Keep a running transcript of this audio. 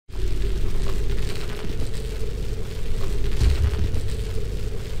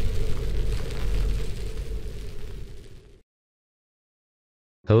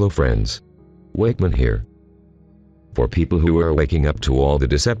Hello friends. Wakeman here. For people who are waking up to all the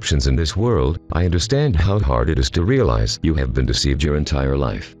deceptions in this world, I understand how hard it is to realize you have been deceived your entire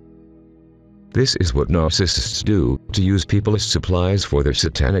life. This is what narcissists do, to use people as supplies for their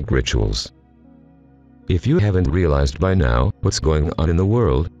satanic rituals. If you haven't realized by now what's going on in the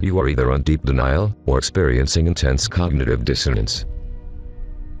world, you are either on deep denial or experiencing intense cognitive dissonance.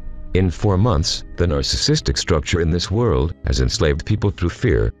 In 4 months, the narcissistic structure in this world has enslaved people through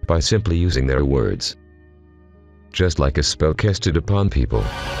fear by simply using their words. Just like a spell casted upon people.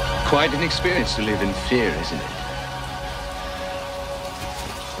 Quite an experience to live in fear, isn't it?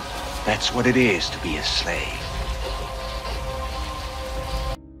 That's what it is to be a slave.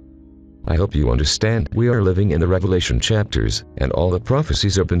 I hope you understand we are living in the Revelation chapters, and all the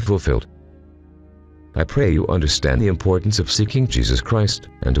prophecies have been fulfilled. I pray you understand the importance of seeking Jesus Christ,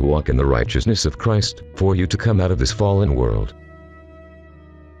 and to walk in the righteousness of Christ, for you to come out of this fallen world.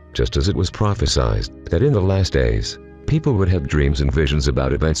 Just as it was prophesied, that in the last days, people would have dreams and visions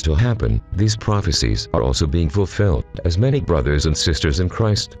about events to happen, these prophecies are also being fulfilled, as many brothers and sisters in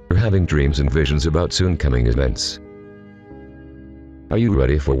Christ are having dreams and visions about soon coming events. Are you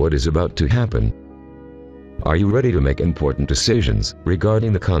ready for what is about to happen? Are you ready to make important decisions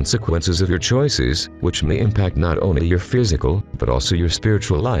regarding the consequences of your choices, which may impact not only your physical, but also your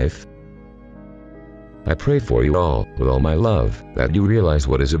spiritual life? I pray for you all, with all my love, that you realize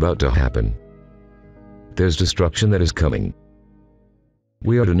what is about to happen. There's destruction that is coming.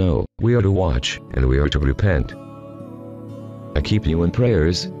 We are to know, we are to watch, and we are to repent. I keep you in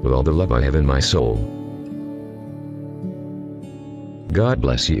prayers, with all the love I have in my soul. God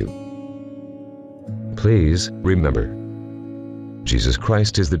bless you. Please, remember, Jesus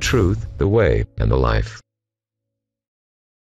Christ is the truth, the way, and the life.